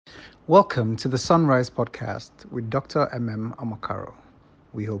Welcome to the Sunrise Podcast with Dr. Amakaro.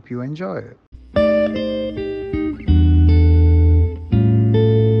 We hope you enjoy it.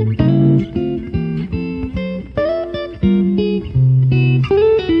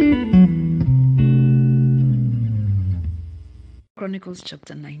 Chronicles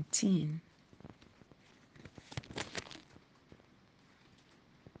chapter 19.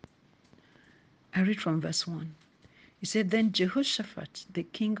 I read from verse 1. He said, Then Jehoshaphat, the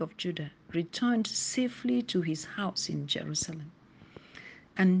king of Judah, returned safely to his house in Jerusalem.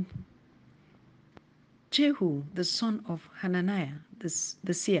 And Jehu, the son of Hananiah, the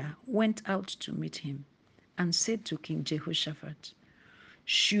seer, went out to meet him and said to King Jehoshaphat,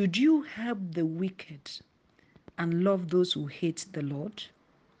 Should you help the wicked and love those who hate the Lord?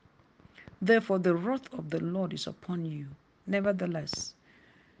 Therefore the wrath of the Lord is upon you. Nevertheless,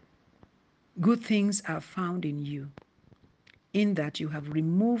 good things are found in you, in that you have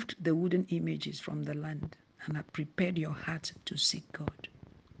removed the wooden images from the land and have prepared your heart to seek God.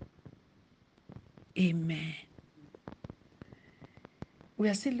 Amen. We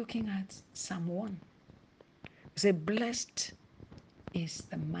are still looking at Psalm 1. We say, Blessed is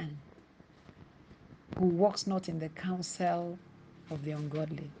the man who walks not in the counsel of the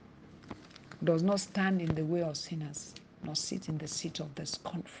ungodly, does not stand in the way of sinners, nor sit in the seat of the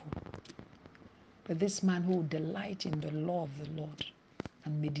scornful. But this man who will delight in the law of the Lord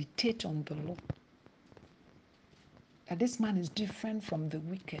and meditate on the law, that this man is different from the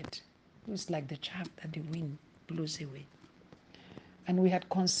wicked, who is like the chaff that the wind blows away. And we had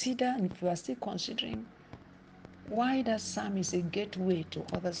considered, and we are still considering, why that psalm is a gateway to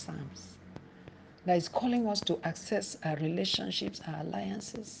other psalms that is calling us to access our relationships, our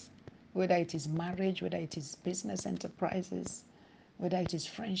alliances, whether it is marriage, whether it is business enterprises, whether it is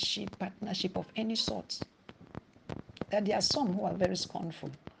friendship, partnership of any sort. That there are some who are very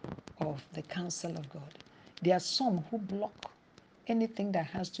scornful of the counsel of God. There are some who block anything that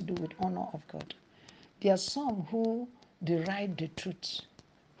has to do with honor of God. There are some who deride the truth,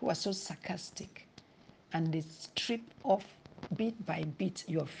 who are so sarcastic, and they strip off bit by bit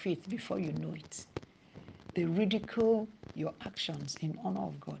your faith before you know it. They ridicule your actions in honor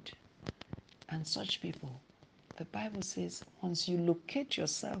of God. And such people, the Bible says, once you locate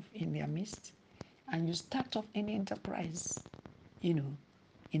yourself in their midst and you start off any enterprise,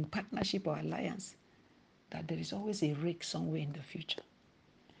 in partnership or alliance, that there is always a rake somewhere in the future.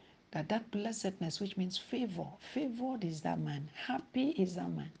 That blessedness, which means favor, favored is that man, happy is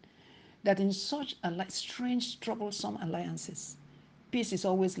that man. That in such strange, troublesome alliances, peace is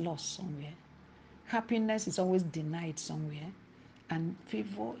always lost somewhere. Happiness is always denied somewhere, and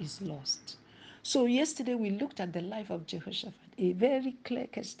favor is lost. So yesterday we looked at the life of Jehoshaphat, a very clear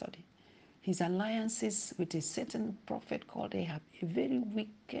case study. His alliances with a certain prophet called Ahab, a very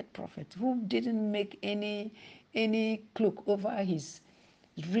wicked prophet who didn't make any cloak over his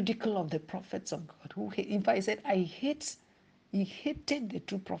ridicule of the prophets of God. Who, in fact, he said, he hated the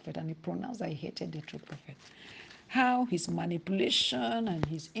true prophet, and he pronounced that he hated the true prophet. How his manipulation and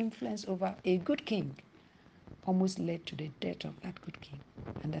his influence over a good king almost led to the death of that good king.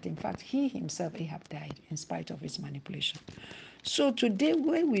 And that in fact, he himself, Ahab, died in spite of his manipulation. So today,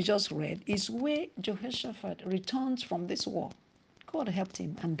 where we just read is where Jehoshaphat returns from this war. God helped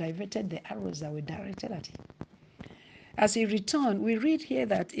him and diverted the arrows that were directed at him. As he returned, we read here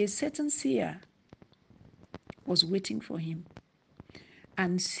that a certain seer was waiting for him.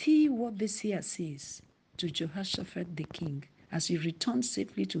 And see what the seer says to Jehoshaphat the king as he returned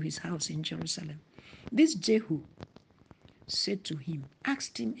safely to his house in Jerusalem. This Jehu said to him,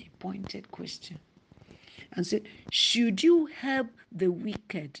 asked him a pointed question, and said, Should you help the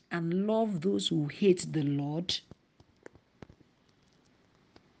wicked and love those who hate the Lord?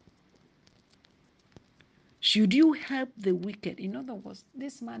 Should you help the wicked? In other words,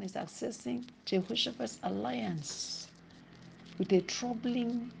 this man is accessing Jehoshaphat's alliance with a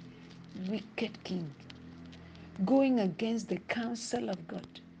troubling, wicked king, going against the counsel of God.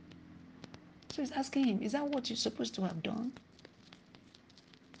 So he's asking him, is that what you're supposed to have done?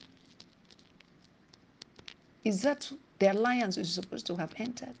 Is that the alliance you're supposed to have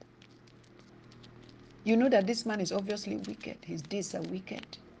entered? You know that this man is obviously wicked. His deeds are wicked.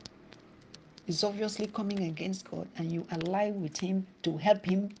 He's obviously coming against God, and you ally with him to help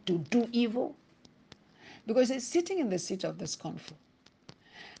him to do evil. Because he's sitting in the seat of the scornful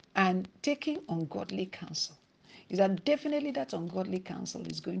and taking ungodly counsel. Is that definitely that ungodly counsel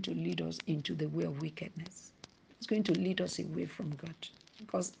is going to lead us into the way of wickedness. It's going to lead us away from God.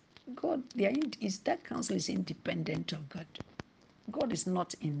 Because God, that counsel is independent of God. God is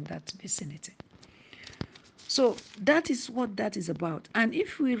not in that vicinity. So that is what that is about. And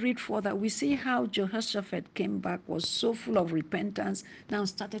if we read further, we see how Jehoshaphat came back, was so full of repentance, now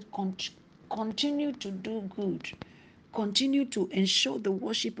started continue to do good, continue to ensure the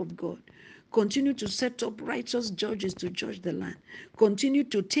worship of God, continue to set up righteous judges to judge the land, continue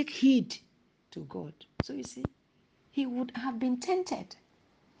to take heed to God. So you see, he would have been tempted.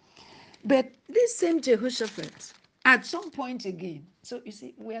 But this same Jehoshaphat, at some point again, so you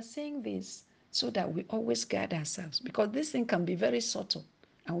see, we are saying this so that we always guard ourselves, because this thing can be very subtle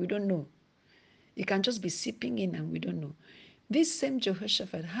and we don't know. It can just be seeping in and we don't know. This same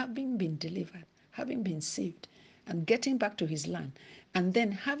Jehoshaphat, having been delivered, having been saved, and getting back to his land, and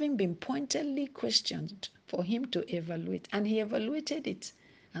then having been pointedly questioned for him to evaluate, and he evaluated it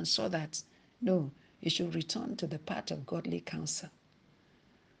and saw that, no, he should return to the path of godly counsel.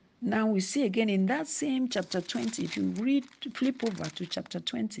 Now we see again in that same chapter 20, if you read, flip over to chapter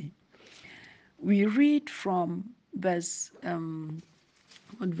 20, we read from verse,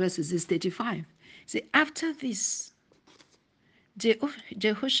 what verse is this, 35. See, after this,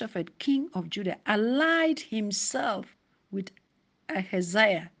 Jehoshaphat, king of Judah, allied himself with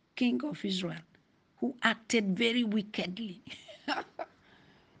Ahaziah, king of Israel, who acted very wickedly.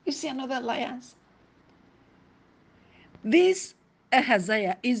 You see another alliance? This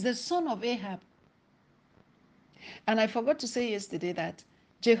Ahaziah is the son of Ahab. And I forgot to say yesterday that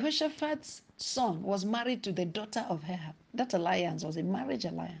Jehoshaphat's son was married to the daughter of Ahab. That alliance was a marriage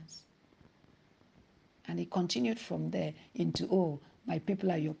alliance. And he continued from there into, oh, my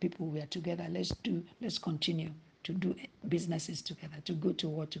people are your people, we are together, let's continue to do businesses together, to go to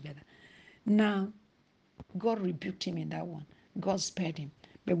war together. Now, God rebuked him in that one. God spared him.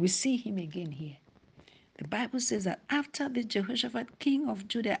 But we see him again here. The Bible says that after the Jehoshaphat, king of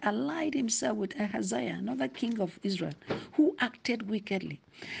Judah, allied himself with Ahaziah, another king of Israel, who acted wickedly,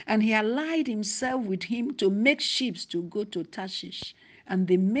 and he allied himself with him to make ships to go to Tarshish, and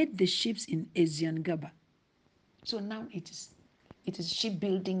they made the ships in Ezion-Geber. So now it is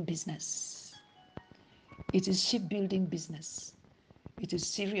shipbuilding business. It is shipbuilding business. It is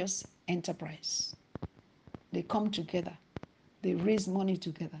serious enterprise. They come together. They raise money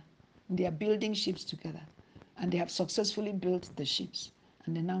together. They are building ships together. And they have successfully built the ships.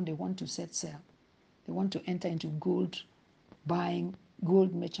 And then now they want to set sail. They want to enter into gold buying,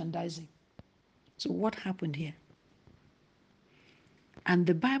 gold merchandising. So what happened here? And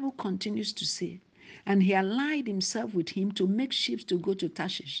the Bible continues to say, and he allied himself with him to make ships to go to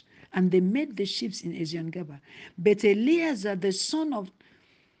Tarshish. And they made the ships in Ezion-Geber. But Eleazar, the son of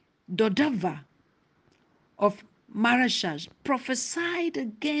Dodava of Marashah, prophesied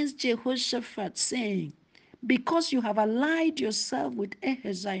against Jehoshaphat, saying, because you have allied yourself with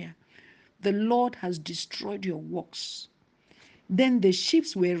Ahaziah, the Lord has destroyed your works. Then the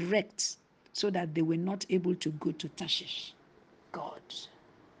ships were wrecked so that they were not able to go to Tarshish. God,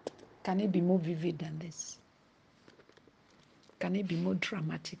 can it be more vivid than this? Can it be more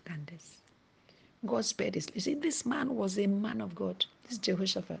dramatic than this? God spared this. You see, this man was a man of God, this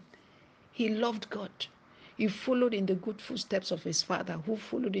Jehoshaphat. He loved God. He followed in the good footsteps of his father, who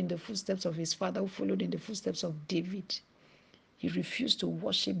followed in the footsteps of his father, who followed in the footsteps of David. He refused to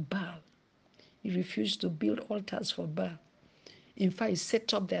worship Baal. He refused to build altars for Baal. In fact, he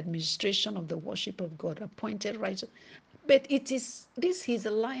set up the administration of the worship of God, appointed righteous. But it is this his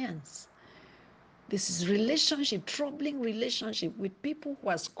alliance. This is relationship, troubling relationship with people who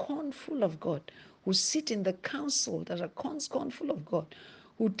are scornful of God, who sit in the council that are scornful of God,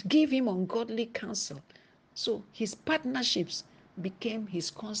 who give him ungodly counsel. So his partnerships became his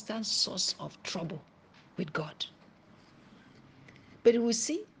constant source of trouble with God. But we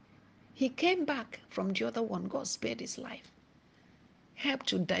see, he came back from the other one. God spared his life, helped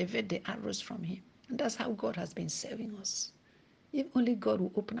to divert the arrows from him. And that's how God has been serving us. If only God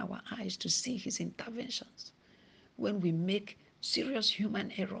will open our eyes to see his interventions when we make serious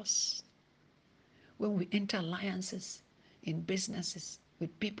human errors, when we enter alliances in businesses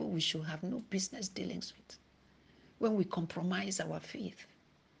with people we should have no business dealings with, when we compromise our faith,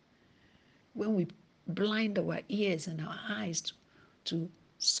 when we blind our ears and our eyes to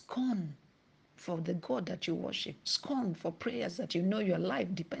scorn for the God that you worship, scorn for prayers that you know your life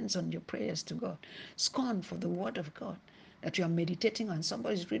depends on your prayers to God, scorn for the word of God that you are meditating on,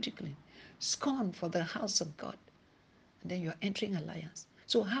 somebody's ridiculing, scorn for the house of God, and then you're entering alliance.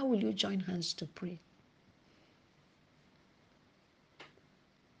 So how will you join hands to pray?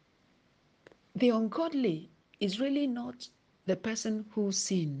 The ungodly is really not the person who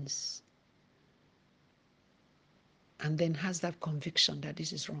sins and then has that conviction that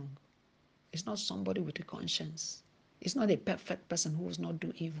this is wrong. It's not somebody with a conscience. It's not a perfect person who does not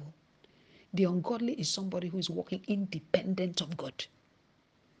do evil. The ungodly is somebody who is walking independent of God,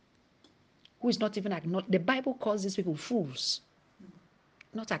 who is not even acknowledging. The Bible calls these people fools,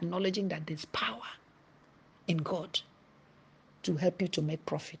 not acknowledging that there's power in God to help you to make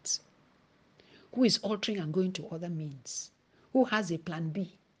profits, who is altering and going to other means, who has a plan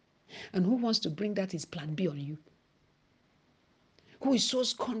B, and who wants to bring that his plan B on you, who is so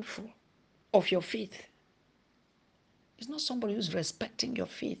scornful of your faith. It's not somebody who's respecting your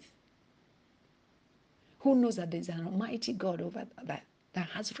faith, who knows that there's an almighty God over that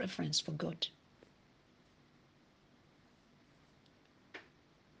has reverence for God.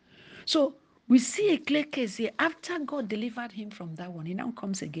 So we see a clear case here. After God delivered him from that one, he now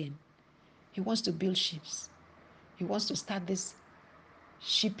comes again. He wants to build ships. He wants to start this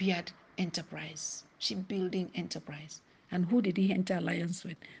shipyard enterprise, shipbuilding enterprise. And who did he enter alliance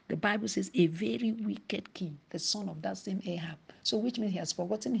with? The Bible says a very wicked king, the son of that same Ahab. So which means he has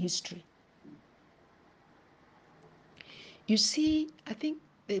forgotten history. You see, I think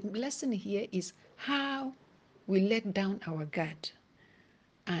the lesson here is how we let down our guard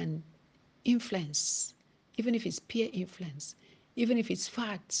and influence, even if it's peer influence, even if it's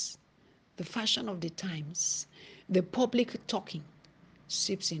fads, the fashion of the times, the public talking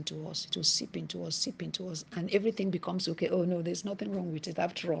seeps into us. It will seep into us, and everything becomes okay. Oh no, there's nothing wrong with it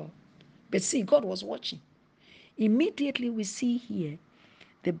after all. But see, God was watching. Immediately we see here,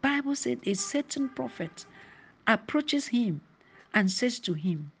 the Bible said a certain prophet approaches him and says to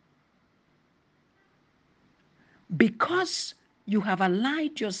him, because you have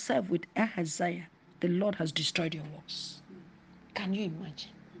allied yourself with Ahaziah, the Lord has destroyed your works. Can you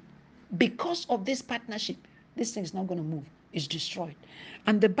imagine? Because of this partnership, this thing is not going to move. It's destroyed.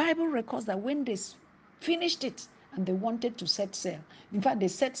 And the Bible records that when they finished it and they wanted to set sail, in fact, they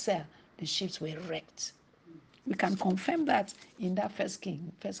set sail, the ships were wrecked. We can confirm that in that First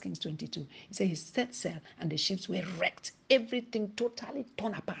Kings 22. He said he set sail and the ships were wrecked. Everything totally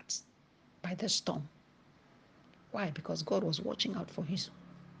torn apart by the storm. Why? Because God was watching out for his.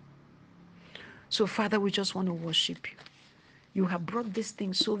 So, Father, we just want to worship you. You have brought this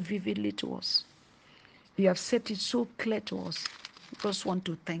thing so vividly to us. You have set it so clear to us. We just want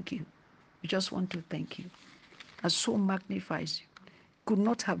to thank you. We just want to thank you. That so magnifies you. Could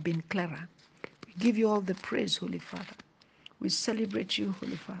not have been clearer. We give you all the praise, Holy Father. We celebrate you,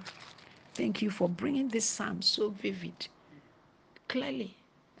 Holy Father. Thank you for bringing this psalm so vivid, clearly,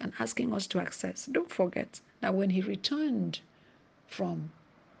 and asking us to access. Don't forget that when he returned from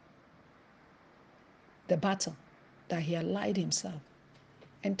the battle, that he allied himself,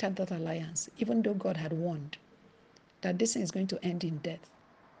 entered that alliance, even though God had warned that this thing is going to end in death.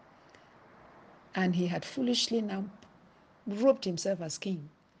 And he had foolishly now robed himself as king,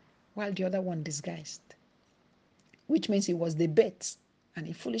 while the other one disguised, which means he was the bet, and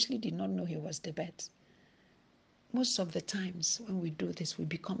he foolishly did not know he was the bet. Most of the times when we do this, we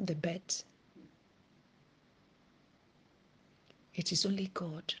become the bet. It is only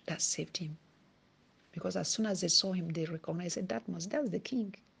God that saved him. Because as soon as they saw him, they recognized that's the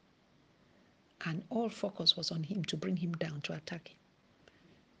king. And all focus was on him to bring him down, to attack him.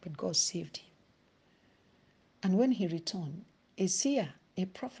 But God saved him. And when he returned, a seer, a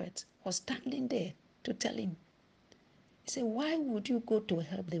prophet, was standing there to tell him. He said, why would you go to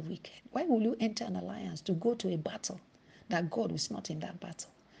help the wicked? Why will you enter an alliance to go to a battle that God is not in that battle?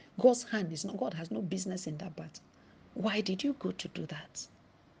 God's hand is not, God has no business in that battle. Why did you go to do that?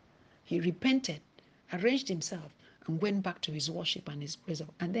 He repented, arranged himself, and went back to his worship and his praise.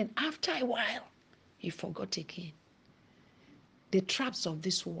 And then after a while, he forgot again. The traps of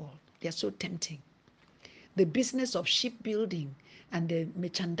this world, they are so tempting. The business of shipbuilding and the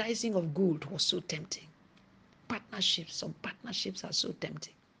merchandising of gold was so tempting. Some partnerships are so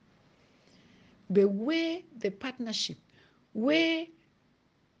tempting. But where the partnership, where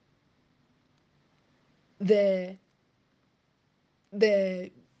the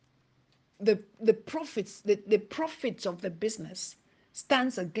profits, the profits of the business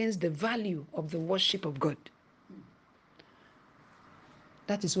stands against the value of the worship of God,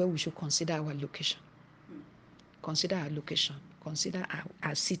 that is where we should consider our location. Consider our location. Consider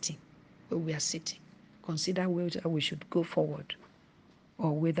our sitting, where we are sitting. Consider whether we should go forward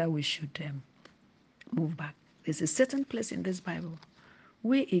or whether we should move back. There's a certain place in this Bible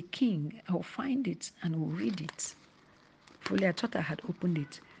where a king, I'll find it and will read it. Fully, I thought I had opened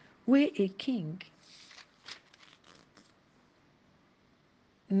it. Where a king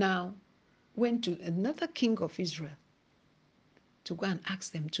now went to another king of Israel to go and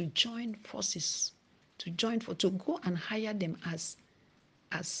ask them to join forces, to go and hire them as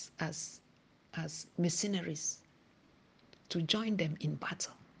mercenaries, to join them in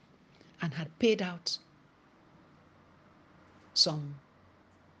battle. and had paid out some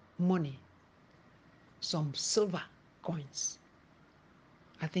money, some silver coins.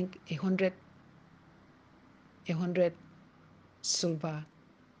 I think 100 silver,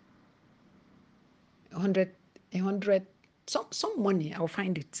 100 some money. I'll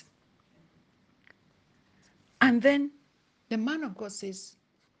find it. And then the man of God says,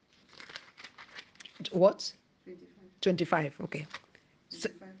 what? 25. Okay.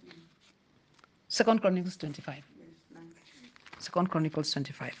 Second Chronicles 25. Second Chronicles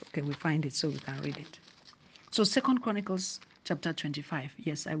 25. Okay, we find it so we can read it. So Second Chronicles chapter 25.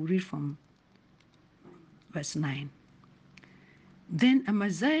 Yes, I will read from verse 9. Then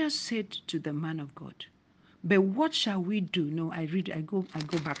Amaziah said to the man of God, but what shall we do? No, I go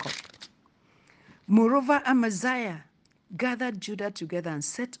back up. Moreover, Amaziah gathered Judah together and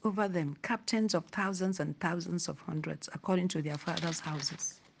set over them captains of thousands and thousands of hundreds, according to their fathers'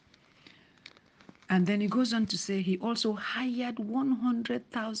 houses. And then he goes on to say he also hired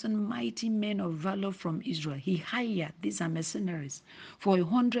 100,000 mighty men of valor from Israel. He hired, these are mercenaries, for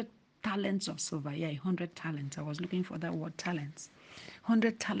 100 talents of silver. Yeah, 100 talents. I was looking for that word, talents.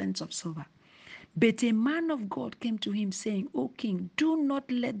 100 talents of silver. But a man of God came to him saying, O king, do not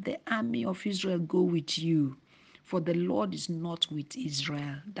let the army of Israel go with you, for the Lord is not with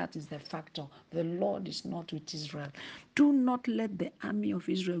Israel. That is the factor. The Lord is not with Israel. Do not let the army of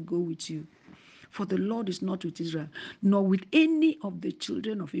Israel go with you, for the Lord is not with Israel, nor with any of the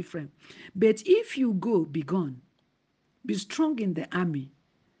children of Ephraim. But if you go, be gone. Be strong in the army.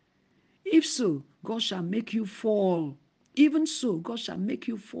 If so, God shall make you fall. Even so, God shall make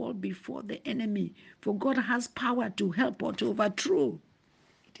you fall before the enemy, for God has power to help or to overthrow.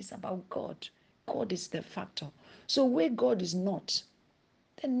 It is about God. God is the factor. So where God is not,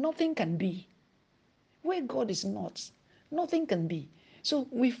 then nothing can be. Where God is not, nothing can be. So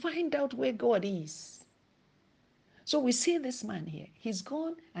we find out where God is. So we see this man here. He's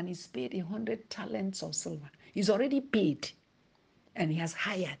gone and he's paid 100 talents of silver. He's already paid and he has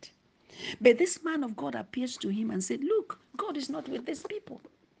hired. But this man of God appears to him and said, look, God is not with these people.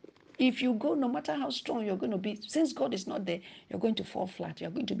 If you go, no matter how strong you're going to be, since God is not there, you're going to fall flat.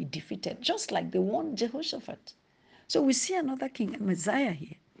 You're going to be defeated, just like the one Jehoshaphat. So we see another king, Messiah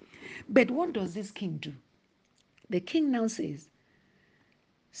here. But what does this king do? The king now says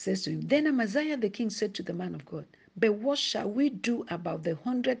to him, then Amaziah the king said to the man of God, but what shall we do about the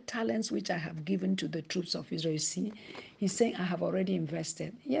 100 talents which I have given to the troops of Israel? You see, he's saying, I have already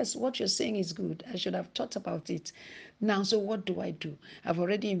invested. Yes, what you're saying is good. I should have thought about it. Now, so what do I do? I've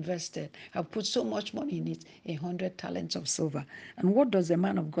already invested. I've put so much money in it, 100 talents of silver. And what does the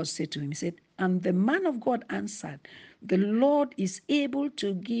man of God say to him? He said, and the man of God answered, the Lord is able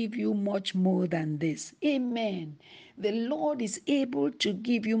to give you much more than this. Amen. The Lord is able to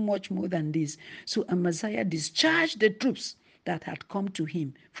give you much more than this. So Amaziah discharged the troops that had come to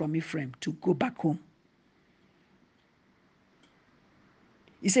him from Ephraim to go back home.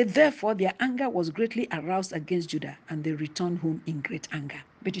 He said, therefore, their anger was greatly aroused against Judah, and they returned home in great anger.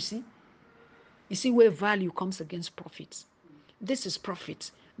 But you see where value comes against profits. This is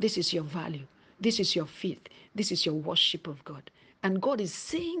profit. This is your value. This is your faith. This is your worship of God. And God is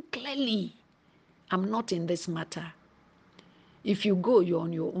saying clearly, I'm not in this matter. If you go, you're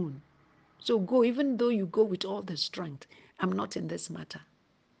on your own. So go, even though you go with all the strength, I'm not in this matter.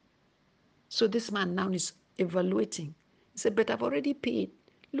 So this man now is evaluating. He said, but I've already paid.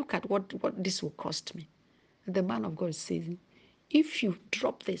 Look at what this will cost me. And the man of God is saying, if you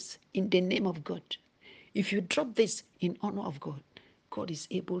drop this in the name of God, if you drop this in honor of God, God is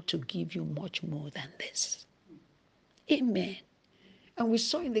able to give you much more than this. Amen. And we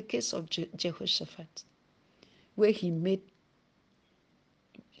saw in the case of Jehoshaphat, where he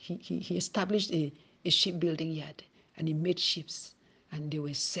established a shipbuilding yard, and he made ships, and they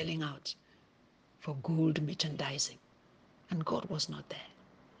were selling out for gold merchandising. And God was not there.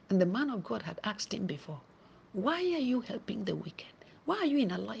 And the man of God had asked him before, why are you helping the wicked? Why are you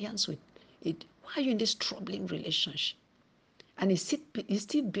in alliance with it? Why are you in this troubling relationship? And he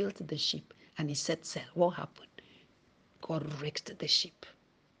still built the ship and he set sail. What happened? God wrecked the ship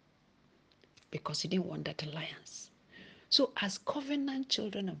because he didn't want that alliance. So as covenant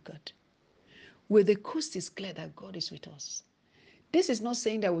children of God, where the coast is clear that God is with us, this is not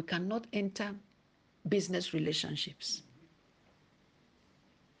saying that we cannot enter business relationships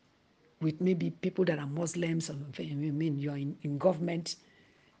with maybe people that are Muslims, or I mean, you're in government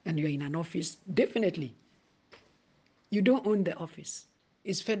and you're in an office. Definitely, you don't own the office.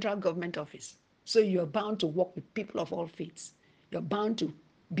 It's federal government office. So you're bound to work with people of all faiths. You're bound to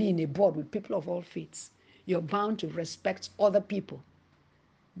be in a board with people of all faiths. You're bound to respect other people.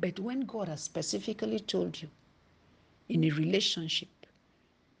 But when God has specifically told you in a relationship,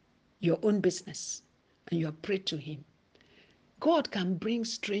 your own business, and you have prayed to Him, God can bring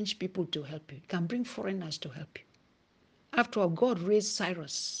strange people to help you. He can bring foreigners to help you. After all, God raised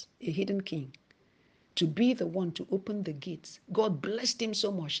Cyrus, a hidden king, to be the one to open the gates. God blessed him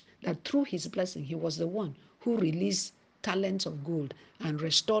so much that through his blessing, he was the one who released talents of gold and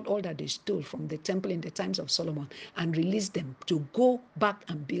restored all that they stole from the temple in the times of Solomon and released them to go back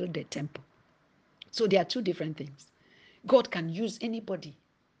and build the temple. So there are two different things. God can use anybody.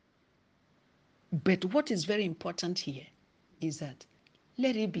 But what is very important here is that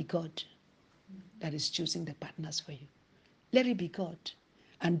let it be God that is choosing the partners for you. Let it be God.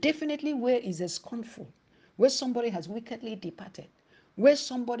 And definitely where is a scornful, where somebody has wickedly departed, where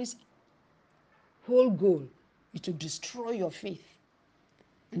somebody's whole goal is to destroy your faith,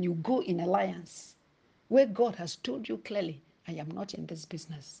 and you go in alliance, where God has told you clearly, I am not in this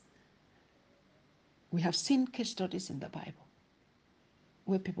business. We have seen case studies in the Bible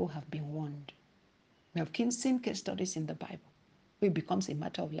where people have been warned. We have seen case studies in the Bible where it becomes a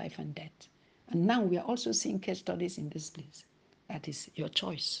matter of life and death. And now we are also seeing case studies in this place. That is your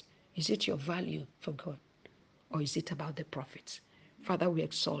choice. Is it your value for God? Or is it about the prophets? Father, we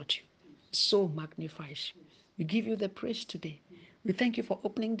exalt you. So magnifies you. We give you the praise today. We thank you for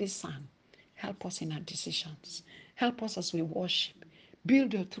opening this psalm. Help us in our decisions. Help us as we worship.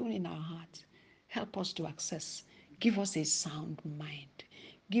 Build your throne in our hearts. Help us to access. Give us a sound mind.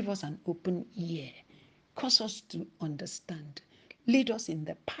 Give us an open ear. Cause us to understand. Lead us in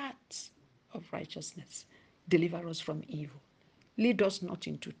the paths of righteousness. Deliver us from evil. Lead us not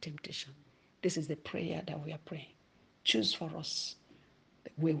into temptation. This is the prayer that we are praying. Choose for us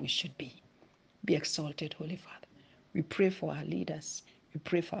the way we should be. Be exalted, Holy Father. We pray for our leaders. We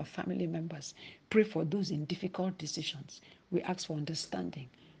pray for our family members. Pray for those in difficult decisions. We ask for understanding.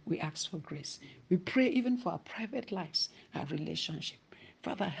 We ask for grace. We pray even for our private lives, our relationship.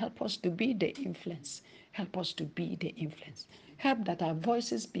 Father, help us to be the influence. Help us to be the influence. Help that our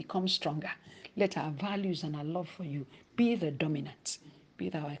voices become stronger. Let our values and our love for you be the dominant. Be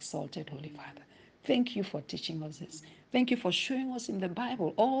thou exalted, Holy Father. Thank you for teaching us this. Thank you for showing us in the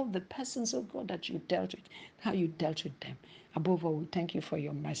Bible all the persons of God that you dealt with, how you dealt with them. Above all, we thank you for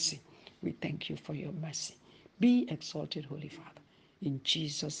your mercy. We thank you for your mercy. Be exalted, Holy Father. In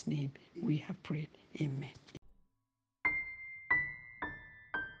Jesus' name we have prayed. Amen.